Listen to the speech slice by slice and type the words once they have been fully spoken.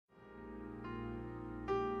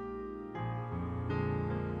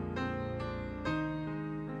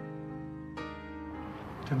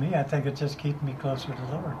to me, I think it just keeps me closer to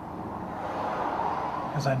the Lord.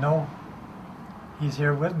 Because I know He's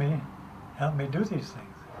here with me, help me do these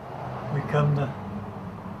things. We come to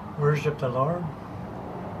worship the Lord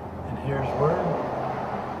and hear His Word,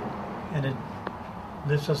 and it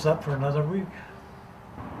lifts us up for another week.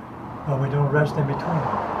 But we don't rest in between.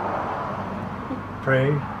 Pray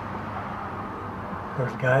for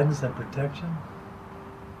His guidance and protection.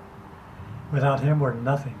 Without Him, we're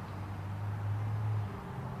nothing.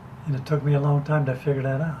 And it took me a long time to figure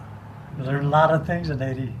that out. I learned a lot of things in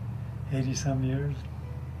 80 some years.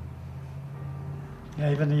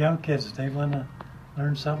 Yeah, even the young kids, they want to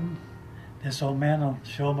learn something. This old man will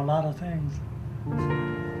show them a lot of things.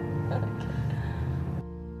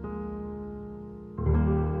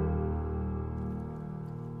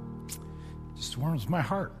 Just warms my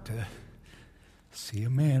heart to see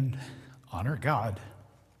a man honor God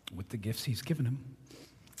with the gifts He's given him.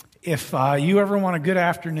 If you ever want a good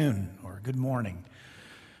afternoon or a good morning,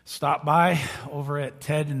 stop by over at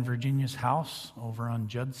Ted and Virginia's house over on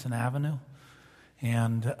Judson Avenue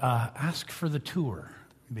and ask for the tour,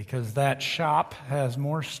 because that shop has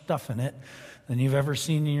more stuff in it than you've ever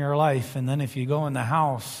seen in your life. And then if you go in the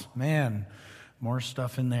house, man, more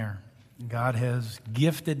stuff in there. God has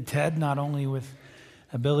gifted Ted not only with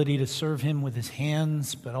ability to serve Him with his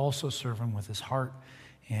hands, but also serve Him with his heart.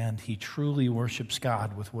 And he truly worships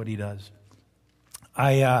God with what he does.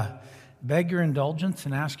 I beg your indulgence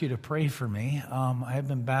and ask you to pray for me. I have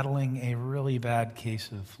been battling a really bad case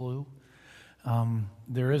of flu.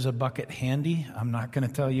 There is a bucket handy. I'm not going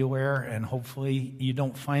to tell you where, and hopefully you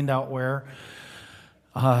don't find out where.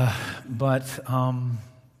 But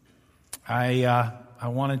I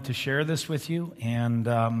wanted to share this with you, and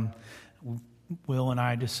Will and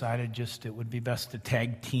I decided it would be best to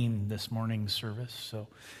tag team this morning's service. So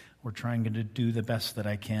we're trying to do the best that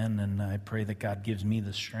I can, and I pray that God gives me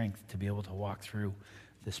the strength to be able to walk through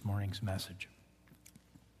this morning's message.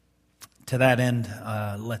 To that end,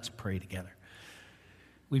 let's pray together.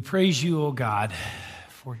 We praise you, O God,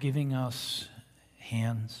 for giving us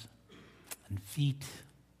hands and feet,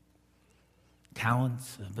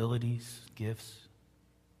 talents, abilities, gifts.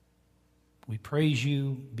 We praise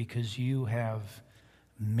you because you have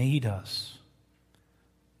made us,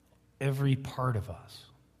 every part of us,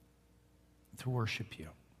 to worship you.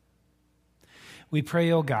 We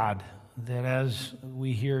pray, oh God, that as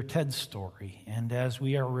we hear Ted's story and as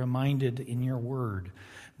we are reminded in your word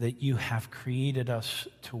that you have created us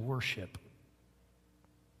to worship,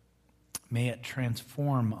 may it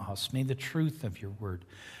transform us. May the truth of your word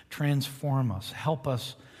transform us. Help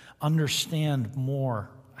us understand more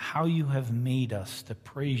how you have made us to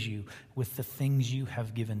praise you with the things you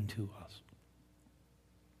have given to us.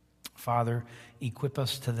 Father, equip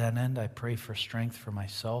us to that end. I pray for strength for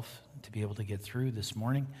myself to be able to get through this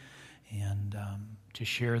morning and to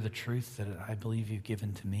share the truth that I believe you've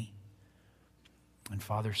given to me. And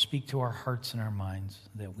Father, speak to our hearts and our minds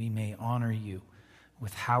that we may honor you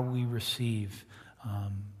with how we receive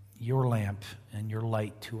your lamp and your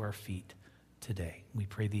light to our feet today. We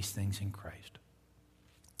pray these things in Christ.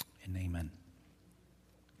 And amen.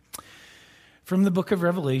 From the book of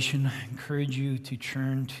Revelation, I encourage you to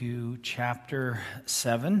turn to chapter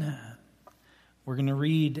 7. We're going to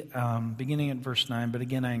read beginning at verse 9, but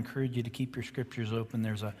again, I encourage you to keep your scriptures open.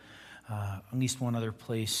 There's at least one other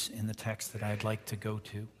place in the text that I'd like to go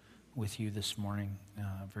to with you this morning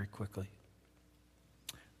very quickly.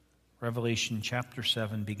 Revelation chapter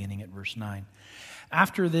 7, beginning at verse 9.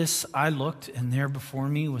 After this I looked, and there before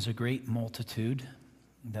me was a great multitude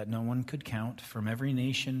that no one could count, from every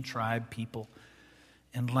nation, tribe, people,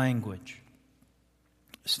 and language,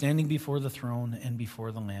 standing before the throne and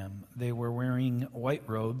before the Lamb. They were wearing white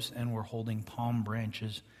robes and were holding palm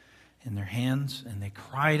branches in their hands, and they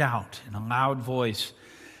cried out in a loud voice,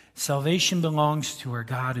 "Salvation belongs to our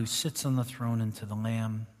God who sits on the throne and to the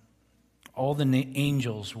Lamb." All the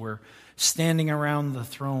angels were standing around the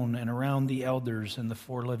throne and around the elders and the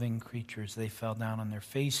four living creatures. They fell down on their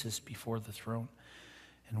faces before the throne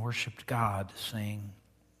and worshiped God, saying,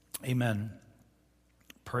 Amen.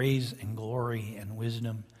 Praise and glory and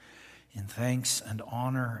wisdom and thanks and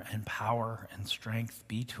honor and power and strength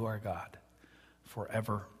be to our God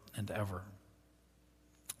forever and ever.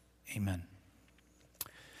 Amen.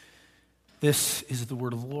 This is the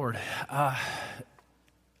word of the Lord.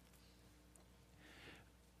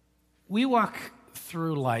 We walk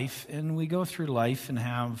through life, and we go through life and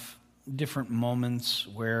have different moments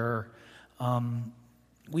where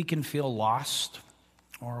we can feel lost,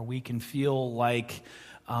 or we can feel like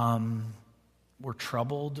we're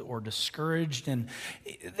troubled or discouraged. And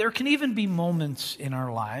there can even be moments in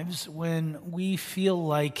our lives when we feel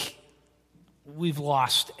like we've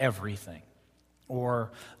lost everything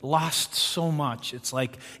or lost so much. It's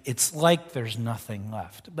like there's nothing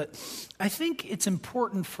left. But I think it's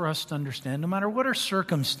important for us to understand, no matter what our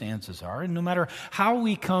circumstances are, and no matter how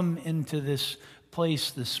we come into this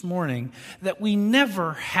place this morning, that we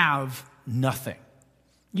never have nothing.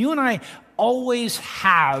 You and I always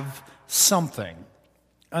have something.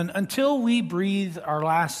 Until we breathe our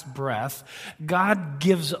last breath, God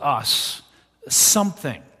gives us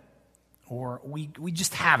something, or we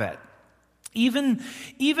just have it. Even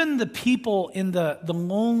the people in the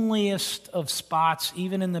loneliest of spots,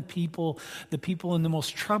 even in the people in the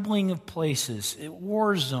most troubling of places,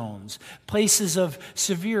 war zones, places of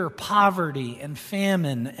severe poverty and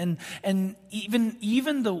famine, and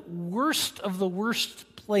even the worst of the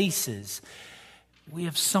worst places, we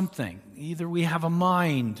have something. Either we have a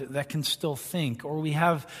mind that can still think, or we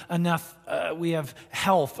have enough, we have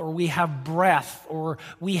health, or we have breath, or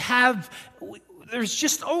there's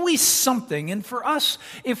just always something. And for us,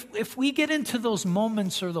 if we get into those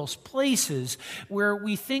moments or those places where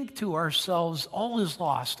we think to ourselves, all is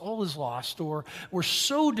lost, or we're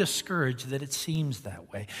so discouraged that it seems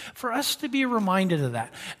that way, for us to be reminded of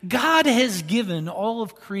that. God has given all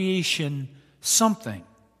of creation something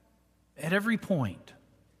at every point.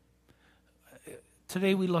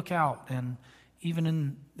 Today we look out, and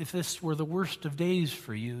if this were the worst of days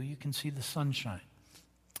for you, you can see the sunshine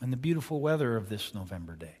and the beautiful weather of this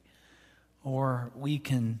November day. Or we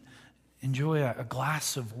can enjoy a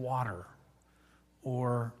glass of water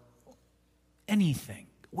or anything.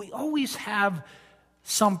 We always have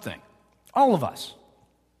something, all of us.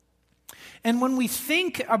 And when we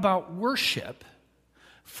think about worship,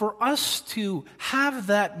 for us to have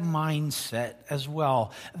that mindset as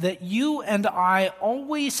well, that you and I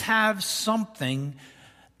always have something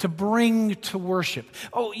to bring to worship.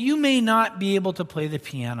 Oh, you may not be able to play the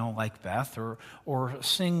piano like Beth or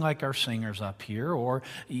sing like our singers up here, or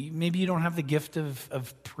maybe you don't have the gift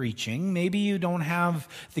of preaching. Maybe you don't have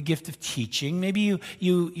the gift of teaching. Maybe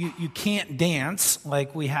you can't dance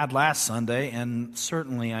like we had last Sunday, and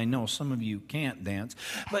certainly I know some of you can't dance.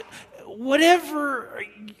 But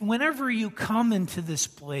whenever you come into this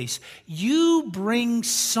place, you bring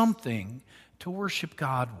something to worship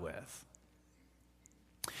God with.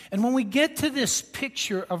 And when we get to this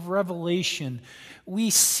picture of Revelation, we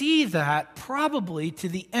see that probably to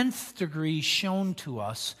the nth degree shown to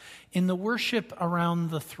us in the worship around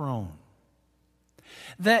the throne.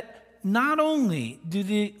 That not only do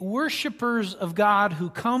the worshipers of God who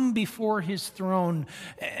come before his throne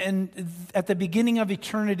and at the beginning of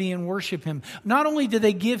eternity and worship him, not only do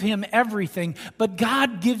they give him everything, but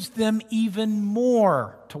God gives them even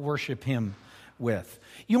more to worship him with.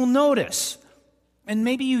 You'll notice, and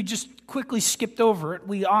maybe you just quickly skipped over it,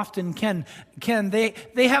 we often can. They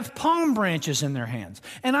have palm branches in their hands.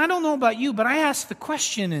 And I don't know about you, but I ask the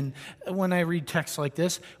question when I read texts like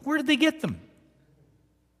this, where did they get them?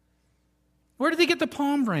 Where did they get the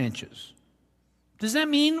palm branches? Does that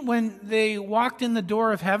mean when they walked in the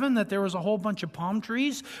door of heaven that there was a whole bunch of palm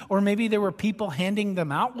trees? Or maybe there were people handing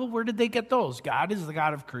them out? Well, where did they get those? God is the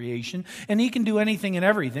God of creation, and he can do anything and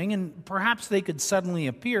everything, and perhaps they could suddenly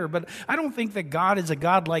appear, but I don't think that God is a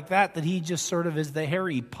God like that he just sort of is the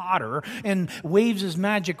Harry Potter and waves his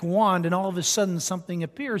magic wand and all of a sudden something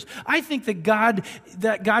appears. I think that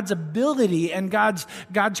God's ability and God's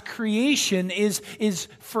creation is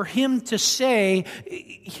for him to say,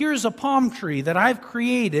 here's a palm tree that I've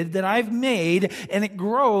created, that I've made, and it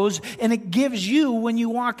grows, and it gives you, when you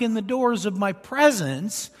walk in the doors of my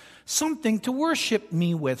presence, something to worship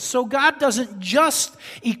me with. So God doesn't just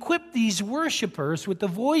equip these worshipers with the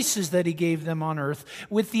voices that he gave them on earth,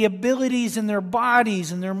 with the abilities in their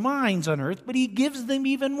bodies and their minds on earth, but he gives them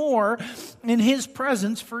even more in his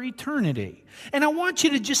presence for eternity. And I want you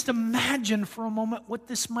to just imagine for a moment what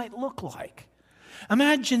this might look like.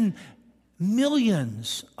 Imagine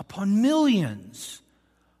millions upon millions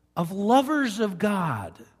of lovers of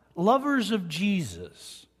God, lovers of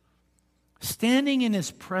Jesus, standing in his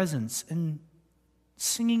presence and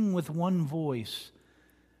singing with one voice,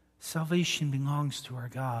 salvation belongs to our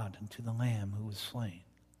God and to the Lamb who was slain.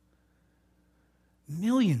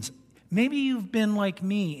 Millions. Maybe you've been like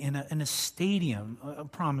me in a stadium.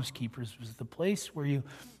 Promise Keepers was the place where you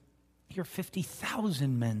hear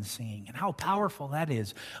 50,000 men singing, and how powerful that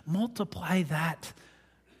is. Multiply that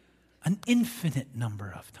an infinite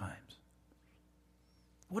number of times.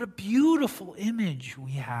 What a beautiful image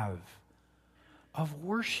we have of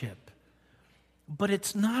worship. But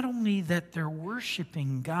it's not only that they're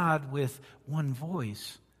worshiping God with one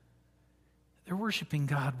voice, they're worshiping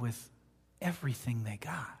God with everything they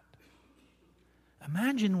got.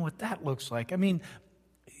 Imagine what that looks like. I mean,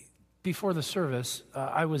 before the service,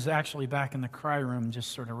 I was actually back in the cry room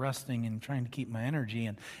just sort of resting and trying to keep my energy.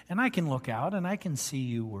 And I can look out and I can see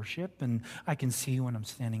you worship, and I can see when I'm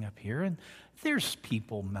standing up here, and there's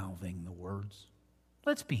people mouthing the words.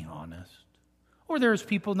 Let's be honest. Or there's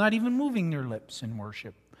people not even moving their lips in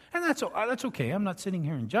worship. And that's okay. I'm not sitting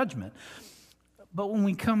here in judgment. But when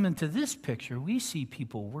we come into this picture, we see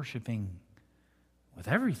people worshiping with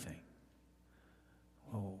everything.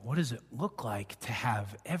 Well, what does it look like to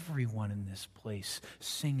have everyone in this place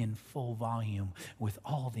sing in full volume with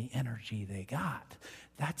all the energy they got?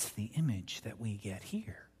 That's the image that we get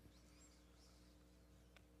here.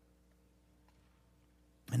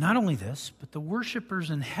 And not only this, but the worshipers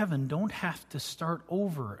in heaven don't have to start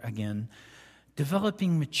over again,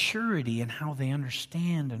 developing maturity in how they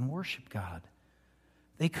understand and worship God.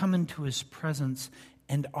 They come into His presence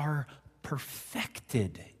and are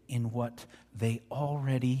perfected in what they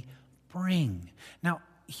already bring. Now,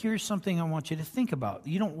 here's something I want you to think about.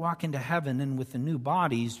 You don't walk into heaven and with the new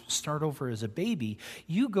bodies start over as a baby.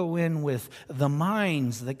 You go in with the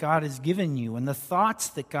minds that God has given you and the thoughts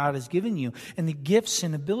that God has given you and the gifts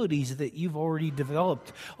and abilities that you've already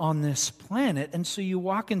developed on this planet. And so you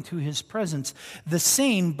walk into His presence the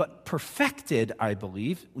same but perfected, I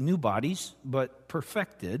believe. New bodies, but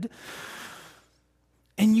perfected.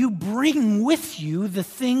 And you bring with you the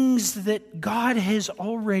things that God has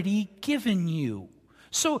already given you.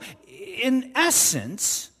 So, in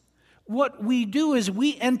essence, what we do is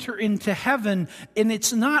we enter into heaven, and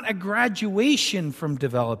it's not a graduation from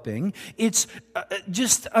developing. It's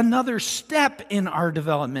just another step in our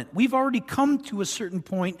development. We've already come to a certain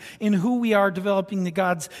point in who we are developing the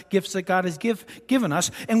God's gifts that God has given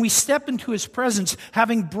us, and we step into His presence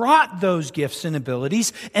having brought those gifts and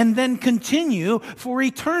abilities, and then continue for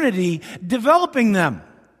eternity developing them.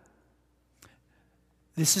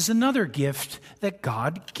 This is another gift that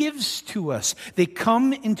God gives to us. They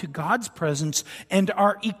come into God's presence and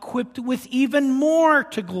are equipped with even more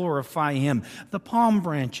to glorify Him. The palm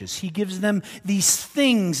branches, He gives them these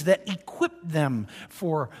things that equip them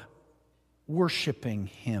for worshiping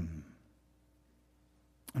Him.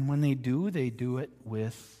 And when they do it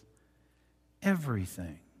with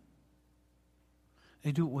everything.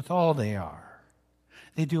 They do it with all they are.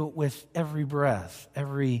 They do it with every breath,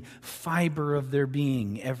 every fiber of their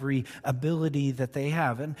being, every ability that they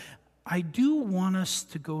have. And I do want us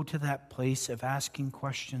to go to that place of asking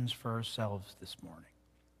questions for ourselves this morning.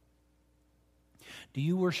 Do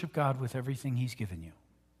you worship God with everything He's given you?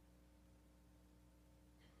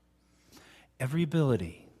 Every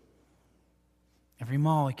ability, every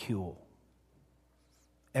molecule,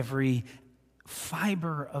 every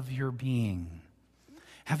fiber of your being.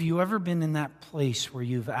 Have you ever been in that place where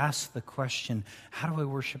you've asked the question, how do I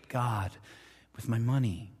worship God with my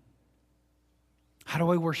money? How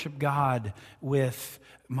do I worship God with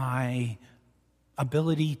my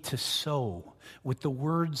ability to sow, with the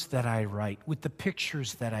words that I write, with the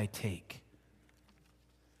pictures that I take,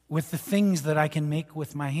 with the things that I can make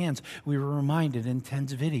with my hands? We were reminded in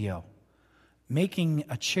Ten's video, making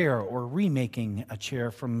a chair or remaking a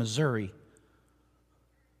chair from Missouri,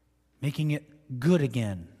 making it good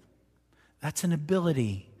again. That's an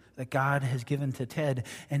ability that God has given to Ted,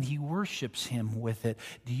 and he worships Him with it.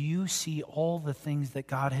 Do you see all the things that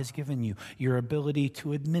God has given you? Your ability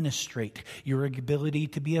to administrate, your ability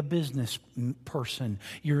to be a business person,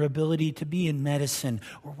 your ability to be in medicine,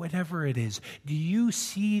 or whatever it is. Do you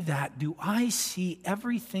see that? Do I see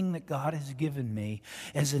everything that God has given me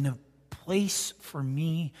as in a place for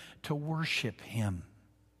me to worship Him?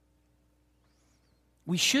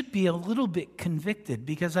 We should be a little bit convicted,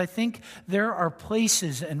 because I think there are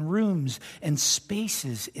places and rooms and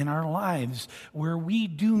spaces in our lives where we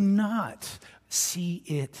do not see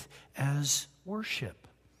it as worship.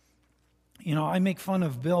 You know, I make fun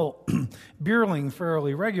of Bill Bierling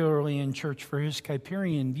fairly regularly in church for his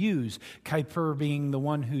Kuyperian views. Kuyper being the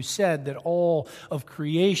one who said that all of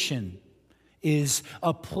creation is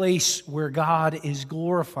a place where God is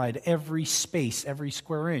glorified. Every space, every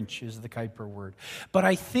square inch is the Kuyper word. But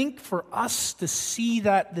I think for us to see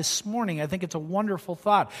that this morning, I think it's a wonderful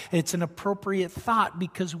thought. It's an appropriate thought,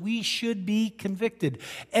 because we should be convicted.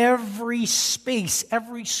 Every space,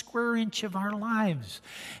 every square inch of our lives.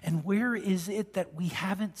 And where is it that we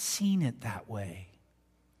haven't seen it that way?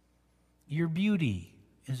 Your beauty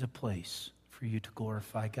is a place for you to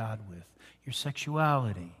glorify God with. Your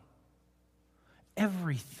sexuality.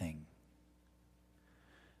 Everything.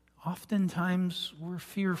 Oftentimes, we're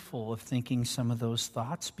fearful of thinking some of those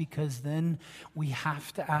thoughts because then we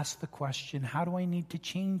have to ask the question, how do I need to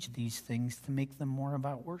change these things to make them more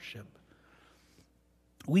about worship?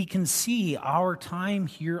 We can see our time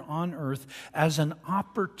here on earth as an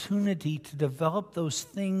opportunity to develop those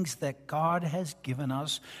things that God has given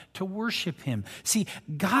us to worship Him. See,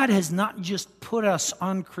 God has not just put us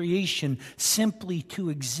on creation simply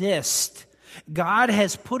to exist. God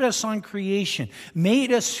has put us on creation,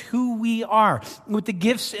 made us who we are, with the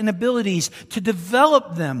gifts and abilities to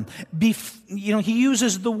develop them. He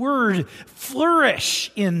uses the word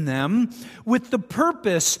flourish in them with the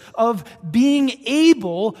purpose of being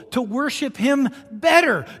able to worship Him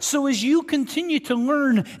better. So as you continue to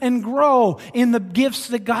learn and grow in the gifts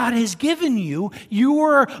that God has given you, you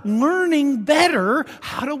are learning better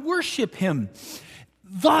how to worship Him.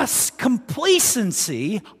 Thus,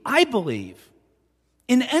 complacency, I believe,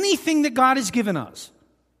 in anything that God has given us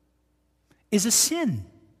is a sin.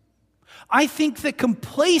 I think that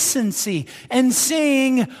complacency and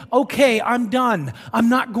saying, okay, I'm done. I'm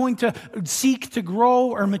not going to seek to grow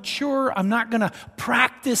or mature. I'm not going to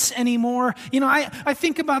practice anymore. I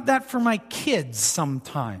think about that for my kids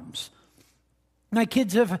sometimes. My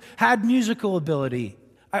kids have had musical ability.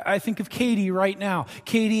 I think of Katie right now.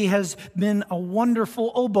 Katie has been a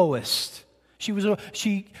wonderful oboist.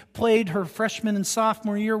 She played her freshman and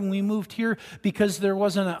sophomore year when we moved here because there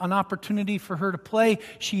wasn't an opportunity for her to play.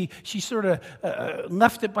 She sort of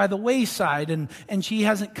left it by the wayside, and she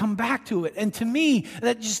hasn't come back to it. And to me,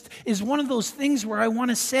 that just is one of those things where I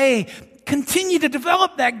want to say, continue to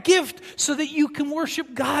develop that gift so that you can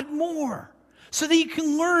worship God more, so that you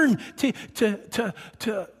can learn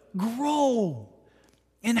to grow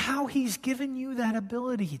in how He's given you that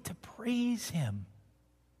ability to praise Him.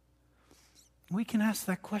 We can ask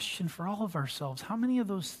that question for all of ourselves. How many of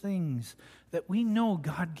those things that we know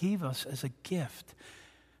God gave us as a gift,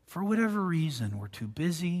 for whatever reason, we're too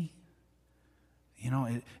busy?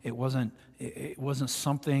 It wasn't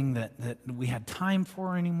something that we had time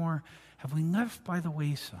for anymore. Have we left by the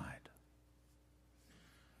wayside?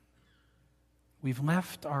 We've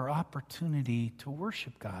left our opportunity to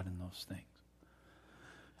worship God in those things.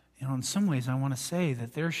 In some ways, I want to say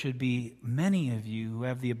that there should be many of you who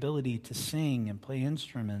have the ability to sing and play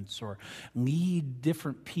instruments or lead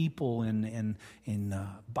different people in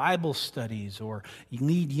Bible studies, or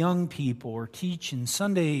lead young people, or teach in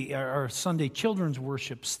Sunday children's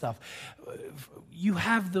worship stuff. You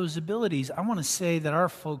have those abilities. I want to say that our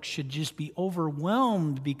folks should just be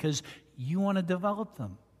overwhelmed because you want to develop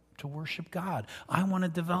them to worship God. I want to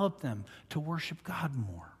develop them to worship God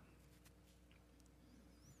more.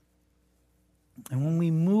 And when we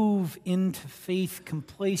move into faith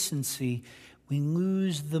complacency, we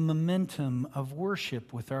lose the momentum of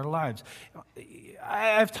worship with our lives.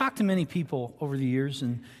 I've talked to many people over the years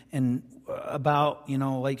and about,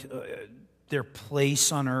 their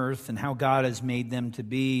place on earth and how God has made them to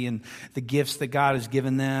be and the gifts that God has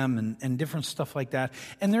given them and different stuff like that.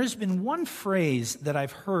 And there's been one phrase that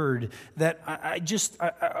I've heard that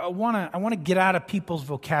I want to get out of people's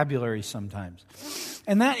vocabulary sometimes.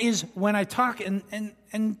 And that is when I talk,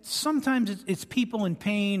 and sometimes it's people in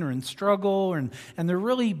pain or in struggle, and they're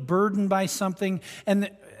really burdened by something, and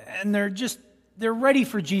they're ready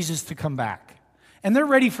for Jesus to come back. And they're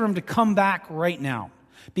ready for Him to come back right now,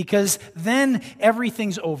 because then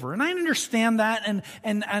everything's over. And I understand that, and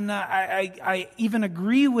I even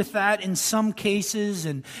agree with that in some cases,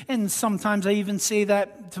 and sometimes I even say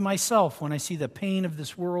that to myself when I see the pain of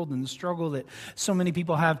this world and the struggle that so many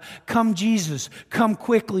people have. Come, Jesus, come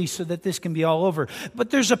quickly so that this can be all over.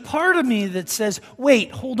 But there's a part of me that says,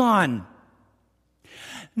 wait, hold on.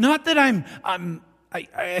 Not that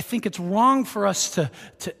I think it's wrong for us to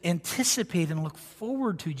anticipate and look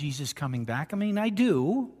forward to Jesus coming back. I mean, I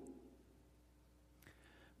do.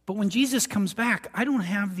 But when Jesus comes back, I don't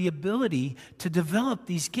have the ability to develop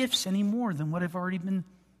these gifts any more than what I've already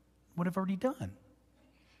done.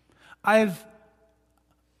 I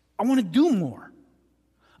want to do more.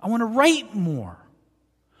 I want to write more.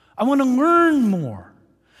 I want to learn more.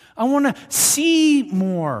 I want to see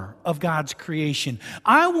more of God's creation.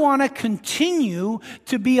 I want to continue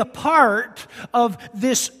to be a part of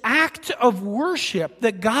this act of worship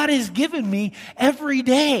that God has given me every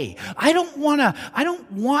day. I don't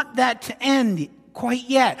want that to end quite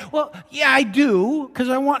yet. Well, yeah, I do, because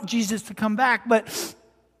I want Jesus to come back. But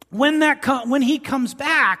when He comes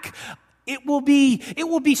back, it will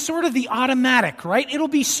be sort of the automatic, right? It'll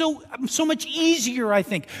be so much easier, I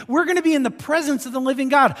think. We're going to be in the presence of the living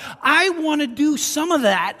God. I want to do some of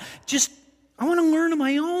that. I want to learn on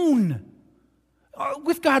my own.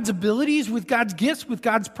 with God's abilities, with God's gifts, with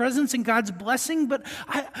God's presence and God's blessing, but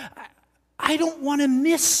I don't want to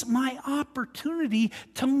miss my opportunity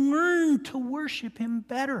to learn to worship Him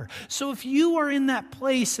better. So if you are in that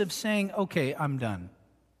place of saying, okay, I'm done.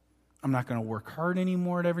 I'm not going to work hard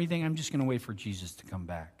anymore at everything. I'm just going to wait for Jesus to come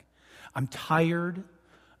back. I'm tired.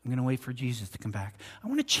 I'm going to wait for Jesus to come back. I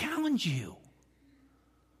want to challenge you.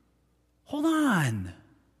 Hold on.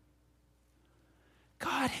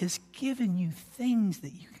 God has given you things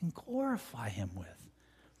that you can glorify Him with.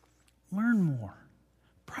 Learn more.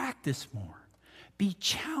 Practice more. Be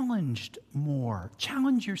challenged more.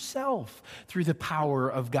 Challenge yourself through the power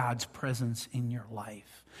of God's presence in your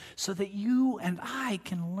life so that you and I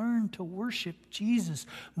can learn to worship Jesus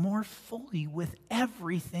more fully with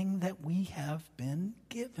everything that we have been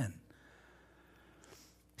given.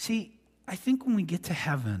 See, I think when we get to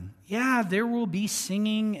heaven, there will be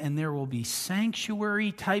singing and there will be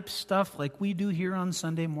sanctuary type stuff like we do here on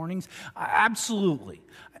Sunday mornings. Absolutely.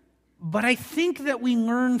 But I think that we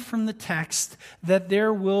learn from the text that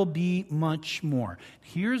there will be much more.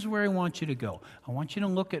 Here's where I want you to go. I want you to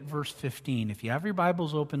look at verse 15. If you have your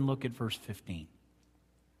Bibles open, look at verse 15.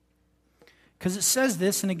 Because it says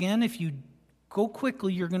this, and again, if you go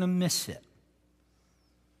quickly, you're going to miss it.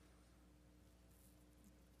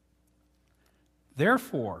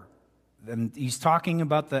 Therefore, and he's talking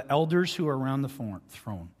about the elders who are around the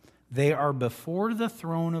throne. They are before the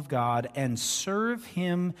throne of God and serve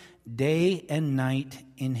Him day and night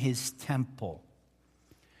in His temple.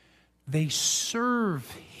 They serve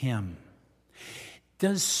Him.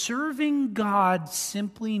 Does serving God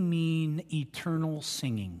simply mean eternal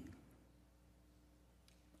singing?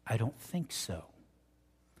 I don't think so.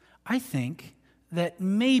 I think that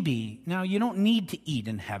maybe, now you don't need to eat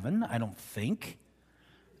in heaven, I don't think,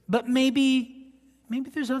 but maybe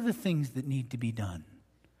there's other things that need to be done.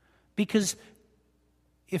 Because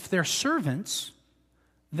if they're servants,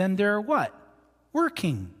 then they're what?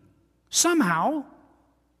 Working somehow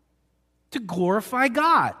to glorify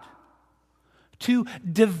God, to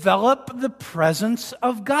develop the presence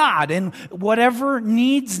of God. And whatever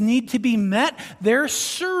needs need to be met, they're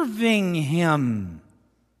serving Him.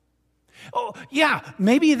 Oh, yeah,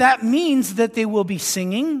 maybe that means that they will be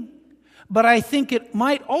singing, but I think it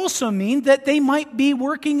might also mean that they might be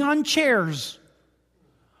working on chairs.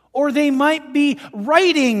 Or they might be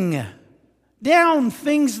writing down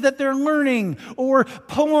things that they're learning, or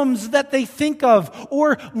poems that they think of,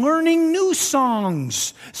 or learning new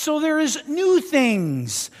songs. So there is new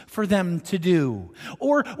things for them to do,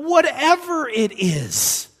 or whatever it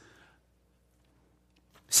is.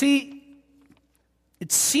 See,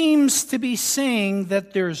 it seems to be saying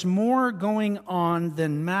that there's more going on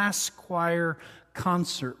than mass choir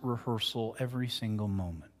concert rehearsal every single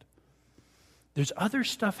moment. There's other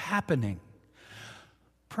stuff happening.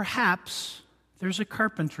 Perhaps there's a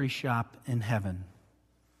carpentry shop in heaven.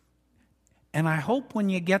 And I hope when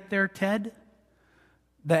you get there, Ted,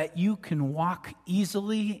 that you can walk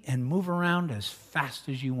easily and move around as fast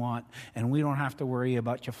as you want, and we don't have to worry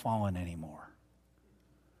about you falling anymore.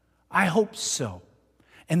 I hope so.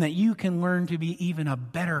 And that you can learn to be even a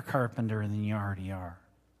better carpenter than you already are.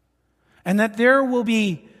 And that there will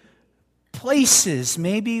be places,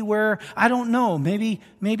 maybe where, I don't know,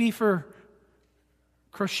 maybe for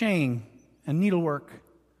crocheting and needlework,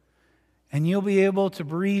 and you'll be able to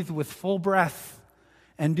breathe with full breath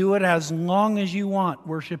and do it as long as you want,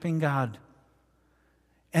 worshiping God.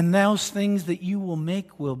 And those things that you will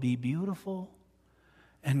make will be beautiful,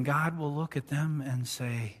 and God will look at them and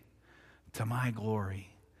say, "To my glory,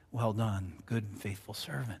 well done, good and faithful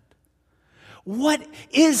servant." What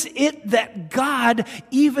is it that God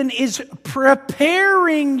even is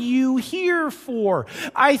preparing you here for?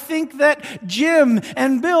 I think that Jim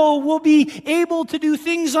and Bill will be able to do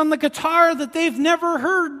things on the guitar that they've never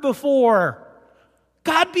heard before.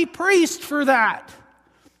 God be praised for that.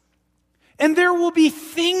 And there will be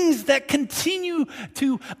things that continue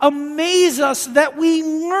to amaze us that we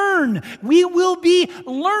learn. We will be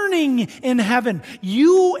learning in heaven.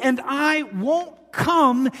 You and I won't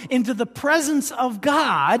come into the presence of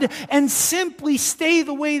God and simply stay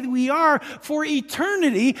the way that we are for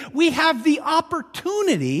eternity. We have the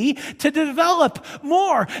opportunity to develop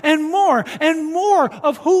more and more and more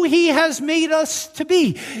of who He has made us to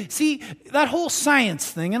be. See, that whole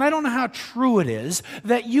science thing, and I don't know how true it is,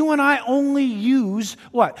 that you and I only use,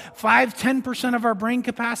 5-10% of our brain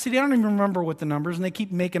capacity? I don't even remember what the numbers, and they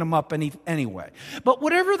keep making them up anyway. But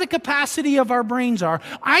whatever the capacity of our brains are,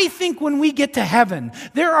 I think when we get to heaven, heaven,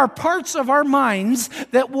 there are parts of our minds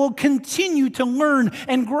that will continue to learn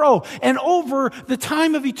and grow. And over the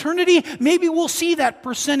time of eternity, maybe we'll see that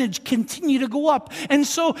percentage continue to go up. And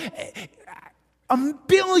so, a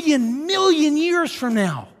million years from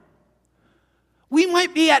now, we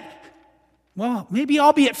might be at, well, maybe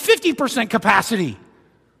I'll be at 50% capacity.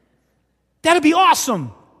 That'd be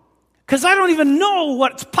awesome. Because I don't even know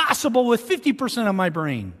what's possible with 50% of my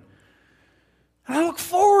brain. And I look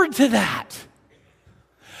forward to that.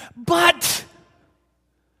 But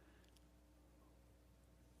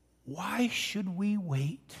why should we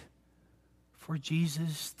wait for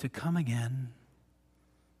Jesus to come again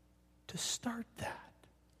to start that?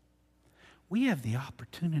 We have the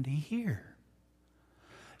opportunity here.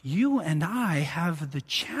 You and I have the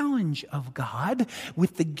challenge of God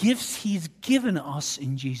with the gifts He's given us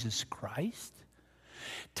in Jesus Christ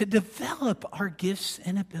to develop our gifts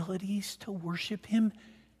and abilities to worship Him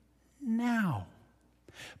now.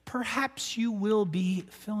 Perhaps you will be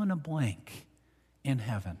fill in a blank in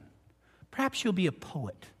heaven. Perhaps you'll be a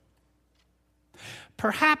poet.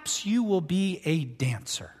 Perhaps you will be a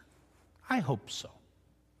dancer. I hope so.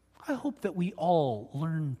 I hope that we all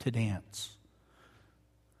learn to dance.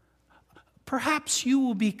 Perhaps you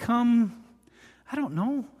will become, I don't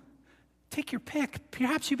know, take your pick.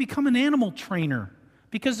 Perhaps you become an animal trainer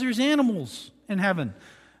because there's animals in heaven.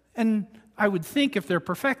 And I would think if they're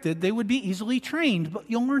perfected, they would be easily trained, but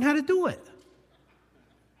you'll learn how to do it.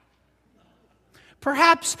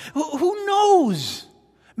 Perhaps, who knows?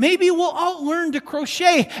 Maybe we'll all learn to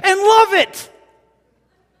crochet and love it.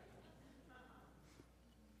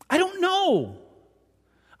 I don't know.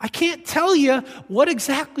 I can't tell you what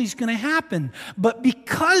exactly is going to happen, but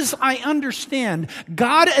because I understand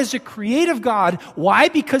God as a creative God, why?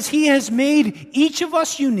 Because He has made each of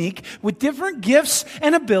us unique with different gifts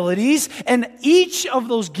and abilities, and each of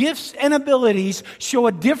those gifts and abilities show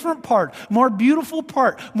a different part, more beautiful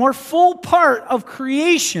part, more full part of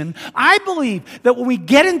creation. I believe that when we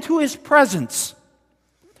get into His presence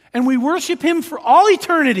and we worship Him for all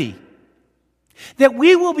eternity, that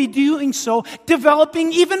we will be doing so,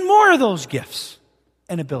 developing even more of those gifts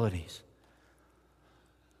and abilities.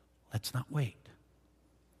 Let's not wait.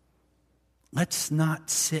 Let's not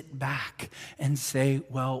sit back and say,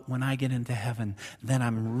 well, when I get into heaven, then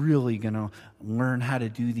I'm really going to learn how to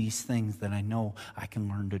do these things that I know I can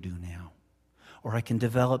learn to do now. Or I can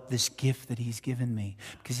develop this gift that He's given me.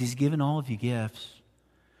 Because He's given all of you gifts.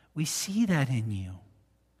 We see that in you.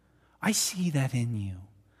 I see that in you.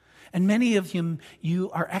 And many of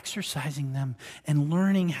you are exercising them and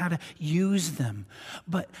learning how to use them.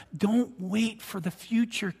 But don't wait for the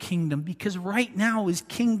future kingdom, because right now is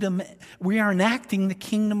kingdom. We are enacting the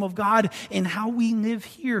kingdom of God in how we live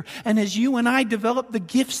here. And as you and I develop the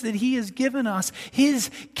gifts that He has given us, His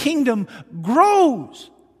kingdom grows.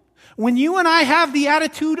 When you and I have the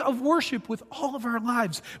attitude of worship with all of our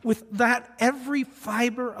lives, with that every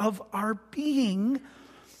fiber of our being,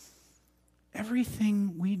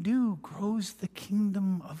 everything we do grows the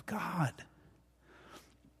kingdom of God.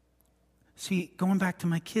 See, going back to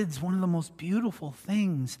my kids, one of the most beautiful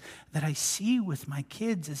things that I see with my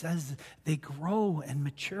kids is as they grow and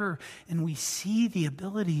mature and we see the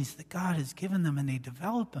abilities that God has given them and they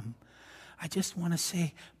develop them, I just want to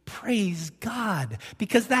say, praise God,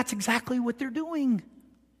 because that's exactly what they're doing.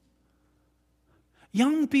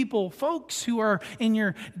 Young people, folks who are in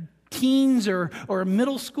your teens or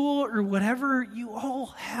middle school or whatever, you all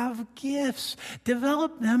have gifts.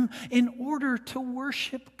 Develop them in order to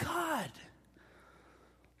worship God.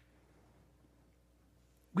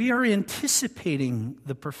 We are anticipating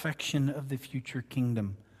the perfection of the future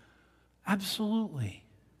kingdom. Absolutely.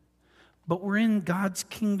 But we're in God's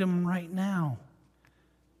kingdom right now.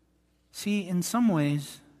 See, in some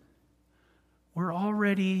ways, we're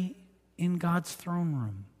already in God's throne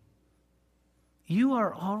room. You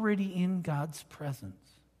are already in God's presence.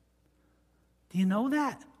 Do you know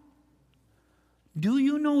that? Do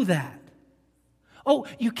you know that? Oh,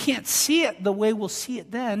 you can't see it the way we'll see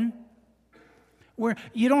it then. Where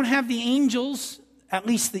you don't have the angels, at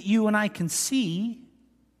least that you and I can see.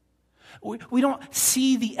 We don't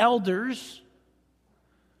see the elders.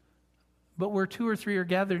 But where two or three are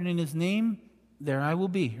gathered in His name, there I will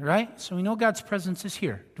be, right? So we know God's presence is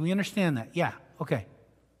here. Do we understand that? Yeah, okay.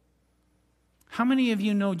 How many of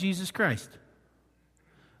you know Jesus Christ?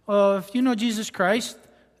 Well, if you know Jesus Christ,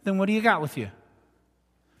 then what do you got with you?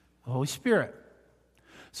 The Holy Spirit.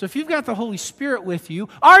 So if you've got the Holy Spirit with you,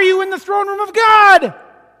 are you in the throne room of God?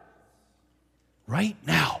 Right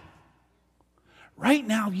now. right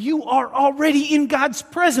now, you are already in God's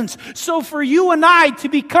presence. So for you and I to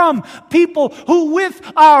become people who with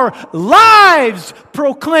our lives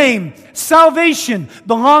proclaim salvation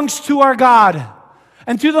belongs to our God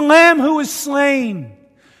and to the Lamb who is slain.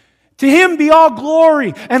 To Him be all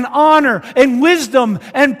glory and honor and wisdom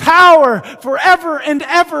and power forever and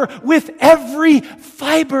ever with every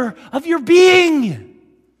fiber of your being.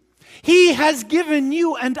 He has given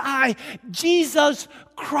you and I Jesus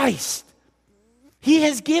Christ. He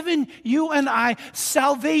has given you and I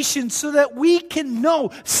salvation so that we can know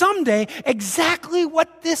someday exactly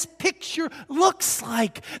what this picture looks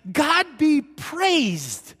like. God be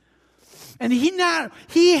praised. And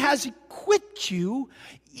He has equipped you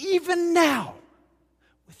even now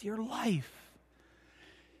with your life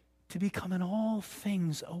to become in all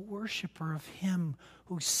things a worshiper of Him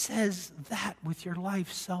who says that with your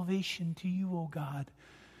life, salvation to you, O God,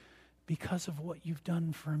 because of what you've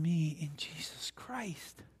done for me in Jesus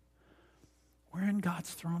Christ. We're in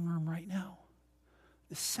God's throne room right now,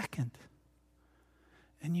 the second.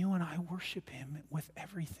 And you and I worship Him with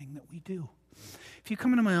everything that we do. If you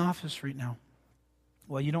come into my office right now,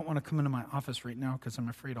 well, you don't want to come into my office right now because I'm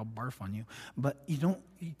afraid I'll barf on you. But you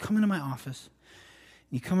come into my office,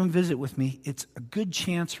 you come and visit with me, it's a good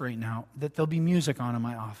chance right now that there'll be music on in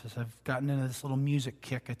my office. I've gotten into this little music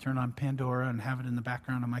kick. I turn on Pandora and have it in the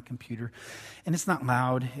background on my computer. And it's not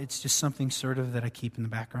loud. It's just something sort of that I keep in the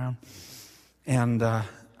background. And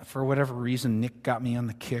for whatever reason, Nick got me on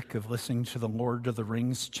the kick of listening to the Lord of the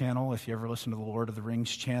Rings channel. If you ever listen to the Lord of the Rings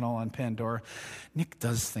channel on Pandora, Nick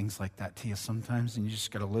does things like that to you sometimes, and you just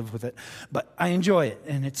got to live with it. But I enjoy it,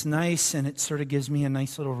 and it's nice, and it sort of gives me a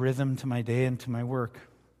nice little rhythm to my day and to my work.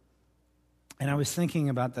 And I was thinking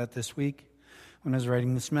about that this week when I was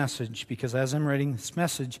writing this message, because as I'm writing this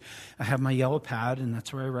message, I have my yellow pad, and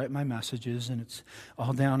that's where I write my messages, and it's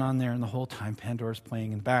all down on there, and the whole time Pandora's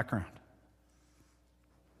playing in the background.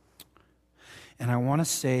 And I want to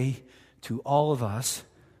say to all of us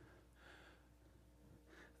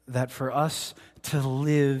that for us to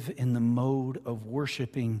live in the mode of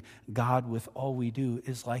worshiping God with all we do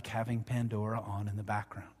is like having Pandora on in the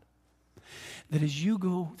background. That as you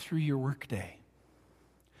go through your workday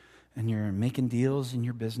and you're making deals in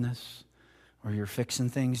your business, or you're fixing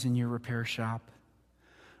things in your repair shop,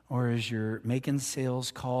 or as you're making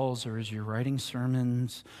sales calls, or as you're writing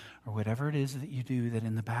sermons, or whatever it is that you do, that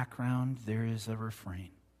in the background there is a refrain.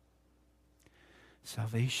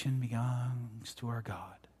 Salvation belongs to our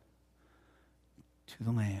God, to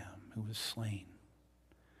the Lamb who was slain.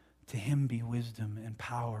 To Him be wisdom and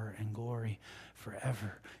power and glory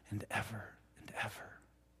forever and ever and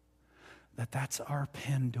ever. That's our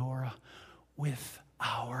Pandora with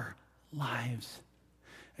our lives.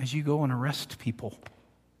 As you go and arrest people,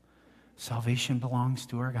 salvation belongs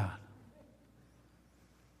to our God.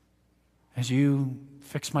 As you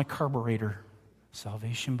fix my carburetor,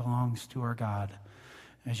 salvation belongs to our God.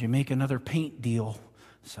 As you make another paint deal,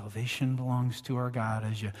 salvation belongs to our God.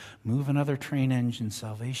 As you move another train engine,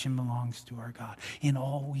 salvation belongs to our God in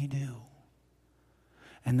all we do.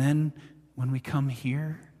 And then when we come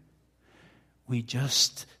here, we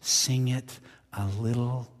just sing it a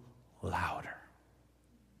little louder.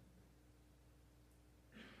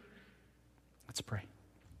 Let's pray.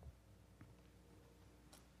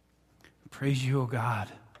 Praise you, O God,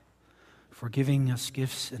 for giving us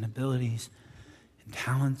gifts and abilities and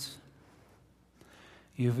talents.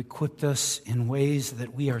 You have equipped us in ways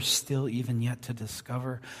that we are still even yet to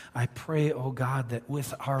discover. I pray, O God, that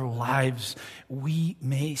with our lives we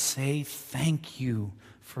may say thank you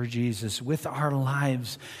for Jesus. With our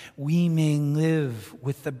lives we may live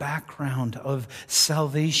with the background of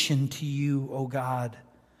salvation to you, O God.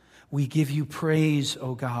 We give you praise,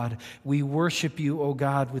 O God. We worship you, O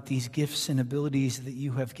God, with these gifts and abilities that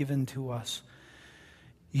you have given to us.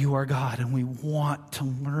 You are God, and we want to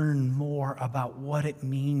learn more about what it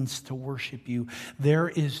means to worship you. There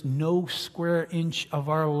is no square inch of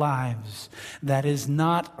our lives that is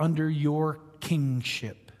not under your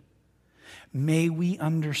kingship. May we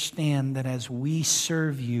understand that as we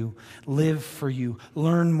serve you, live for you,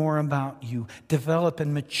 learn more about you, develop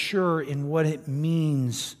and mature in what it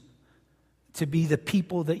means to be the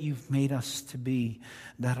people that you've made us to be,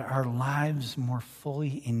 that our lives more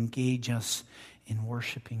fully engage us in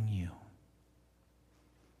worshiping you.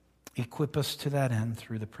 Equip us to that end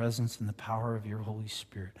through the presence and the power of your Holy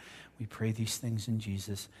Spirit. We pray these things in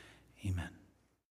Jesus. Amen.